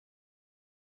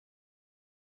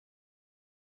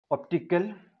Optical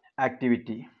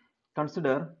activity.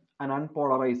 Consider an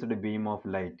unpolarized beam of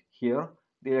light. Here,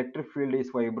 the electric field is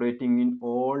vibrating in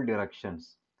all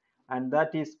directions, and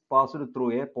that is passed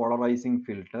through a polarizing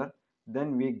filter.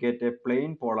 Then we get a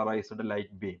plain polarized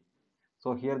light beam.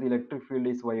 So here the electric field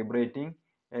is vibrating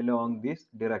along this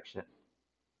direction,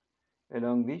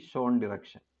 along the shown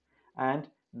direction, and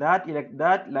that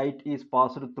light is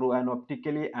passed through an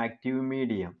optically active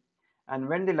medium. And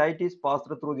when the light is passed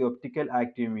through the optical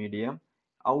active medium,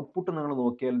 output നിങ്ങൾ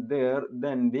നോക്കിയാൽ there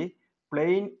then the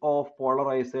plane of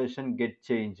polarization get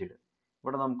changed.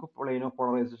 ഇവിടെ നമുക്ക് plane of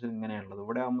polarization ഇങ്ങനെയുള്ളത്,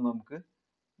 ഇവിടെ ആകുമ്പോൾ നമുക്ക്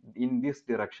in this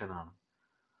direction ആണ്.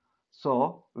 So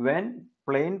when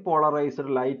plane polarized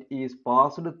light is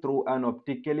passed through an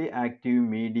optically active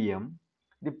medium,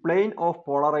 the plane of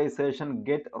polarization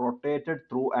get rotated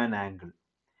through an angle.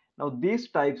 Now these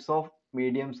types of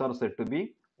mediums are said to be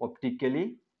optically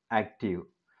active.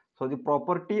 So the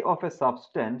property of a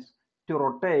substance to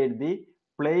rotate the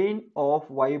plane of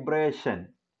vibration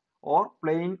or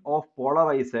plane of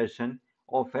polarization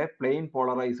of a plane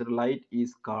polarized light is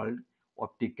called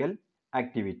optical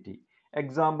activity.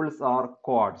 Examples are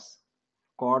quartz.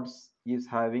 Quartz is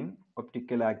having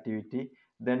optical activity.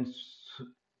 Then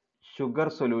sugar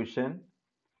solution,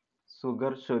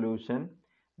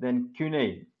 then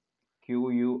quinine,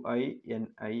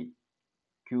 Quini,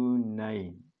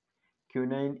 quinine.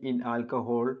 Quinine in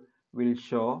alcohol will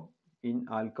show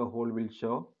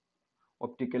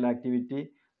optical activity.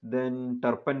 Then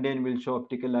turpentine will show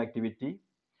optical activity.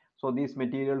 So these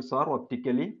materials are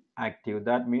optically active.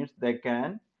 That means they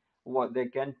can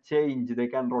change, they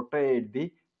can rotate the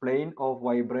plane of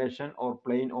vibration or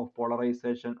plane of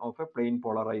polarization of a plane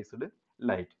polarized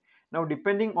light. Now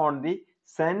depending on the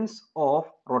sense of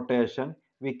rotation,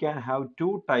 we can have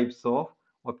two types of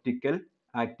optical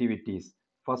activities.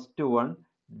 First one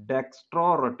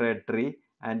dextrorotatory,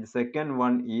 and the second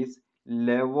one is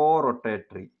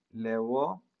levorotatory.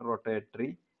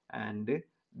 Levorotatory and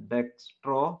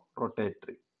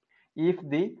dextrorotatory. If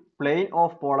the plane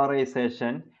of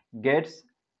polarization gets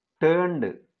turned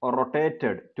or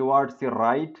rotated towards the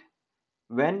right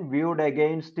when viewed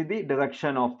against the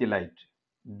direction of the light,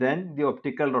 then the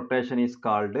optical rotation is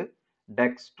called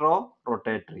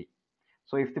dextrorotatory.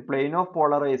 So if the plane of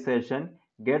polarization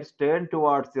gets turned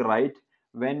towards the right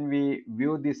when we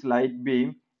view this light beam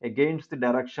against the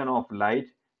direction of light,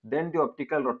 then the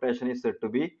optical rotation is said to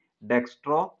be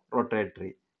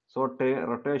dextrorotatory. So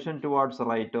rotation towards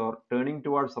right or turning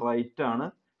towards right ആണ്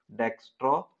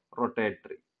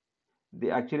dextrorotatory.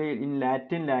 Actually in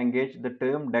Latin language the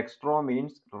term dextro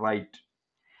means right.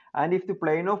 And if the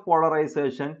plane of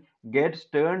polarization gets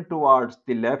turned towards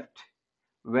the left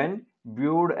when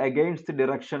viewed against the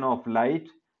direction of light,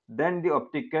 then the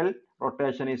optical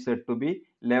rotation is said to be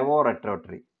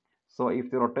levorotatory. So if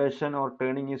the rotation or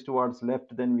turning is towards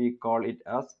left, then we call it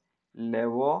as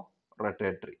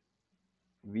levorotatory.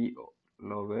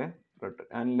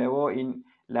 And levo in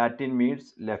Latin means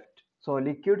left. So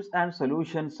liquids and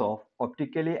solutions of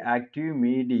optically active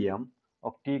medium,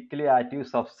 optically active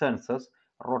substances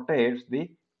rotates the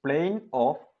plane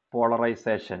of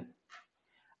polarization,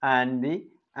 and the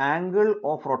angle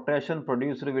of rotation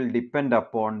produced will depend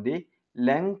upon the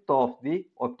length of the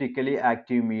optically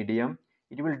active medium.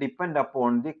 It will depend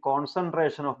upon the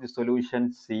concentration of the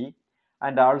solution C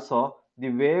and also the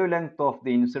wavelength of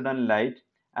the incident light,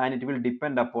 and it will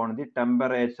depend upon the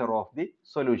temperature of the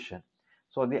solution.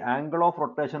 So the angle of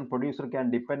rotation produced can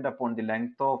depend upon the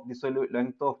length of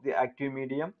the active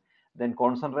medium, then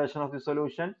concentration of the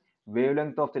solution,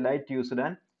 wavelength of the light used,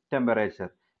 and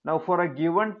temperature. Now for a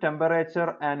given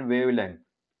temperature and wavelength,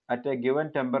 at a given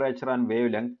temperature and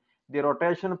wavelength, the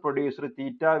rotation produced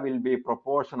theta will be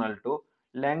proportional to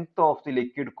length of the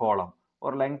liquid column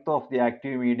or length of the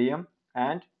active medium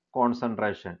and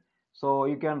concentration. So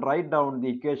you can write down the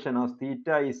equation as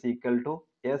theta is equal to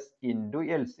S into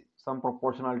LC. Some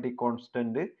proportionality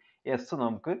constant S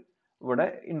നമുക്ക് ഇവിടെ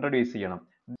introduce ചെയ്യണം.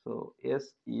 So S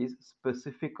is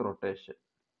specific rotation.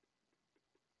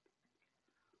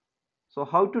 So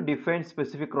how to define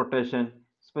specific rotation?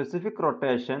 Specific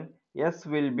rotation S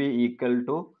will be equal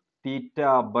to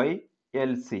theta by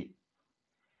LC.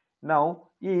 Now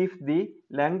if the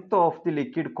length of the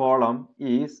liquid column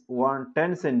is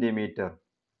 10 centimeter,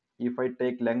 if I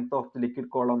take length of the liquid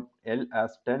column L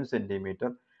as 10 centimeter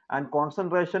and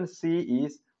concentration C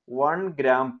is 1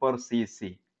 gram per cc,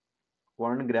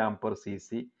 1 gram per cc,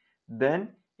 then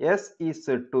S is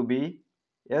said to be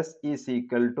S is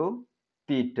equal to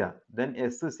theta. Then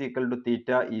S is equal to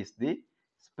theta is the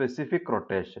specific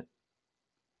rotation.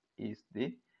 Is the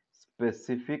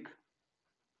specific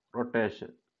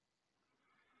rotation.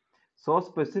 So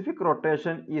specific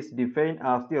rotation is defined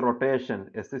as the rotation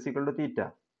s is equal to theta.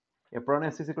 എപ്പോഴാണ്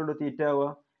s is equal to theta ആവുക?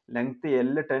 Length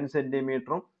L 10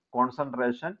 സെന്റിമീറ്ററും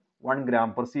concentration 1 gram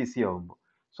per cc ആവുമ്പോൾ.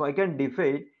 So I can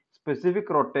define specific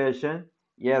rotation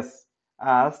S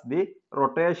as the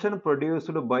rotation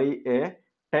produced by a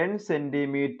 10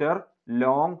 centimeter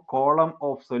long column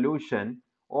of solution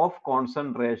of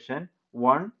concentration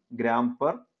 1 gram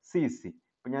per cc.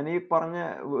 ഞാൻ ഈ പറഞ്ഞ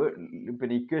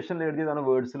പിന്നെ ഇക്വേഷനിൽ എഴുതിയതാണ്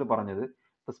വേർഡ്സിൽ പറഞ്ഞത്.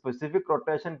 The specific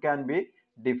rotation can be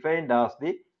defined as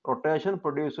the rotation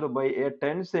produced by a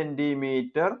 10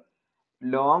 centimeter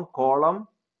long column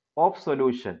of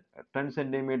solution, 10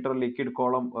 centimeter liquid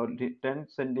column or 10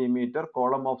 centimeter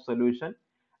column of solution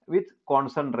with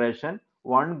concentration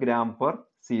 1 gram per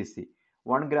cc.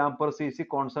 1 gram per cc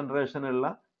concentration ഉള്ള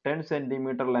 10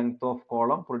 centimeter length of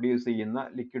column produce ചെയ്യുന്ന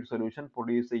liquid solution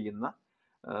produce ചെയ്യുന്ന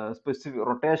specific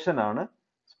rotation ആണ്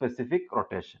specific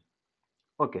rotation.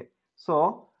 Okay, so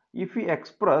if we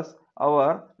express our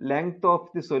length of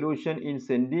the solution in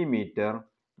centimeter,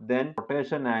 then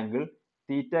rotation angle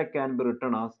theta can be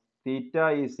written as theta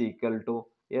is equal to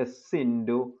s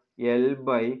into L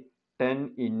by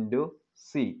 10 into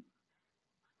c.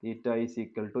 Theta is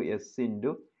equal to s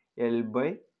into L by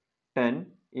 10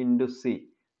 into c.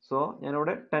 So ഞാൻ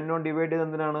ഇവിടെ 10 കൊണ്ട് divide ചെയ്ത്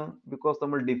എന്തിനാണ്? Because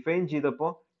നമ്മൾ define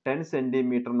ചെയ്തപ്പോൾ 10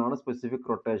 centimetre എന്നാണ് specific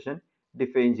rotation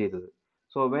define ചെയ്തത്.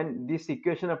 So when this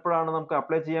equation എപ്പോഴാണ് നമുക്ക്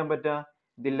അപ്ലൈ ചെയ്യാൻ പറ്റുക?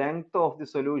 The length of the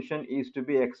solution is to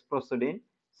be expressed in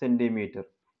centimeter.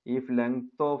 If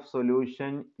length of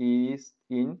solution is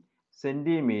in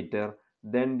centimeter,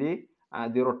 then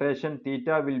the rotation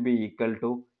theta will be equal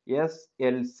to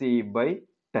SLC by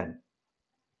 10.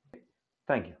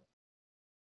 Thank you.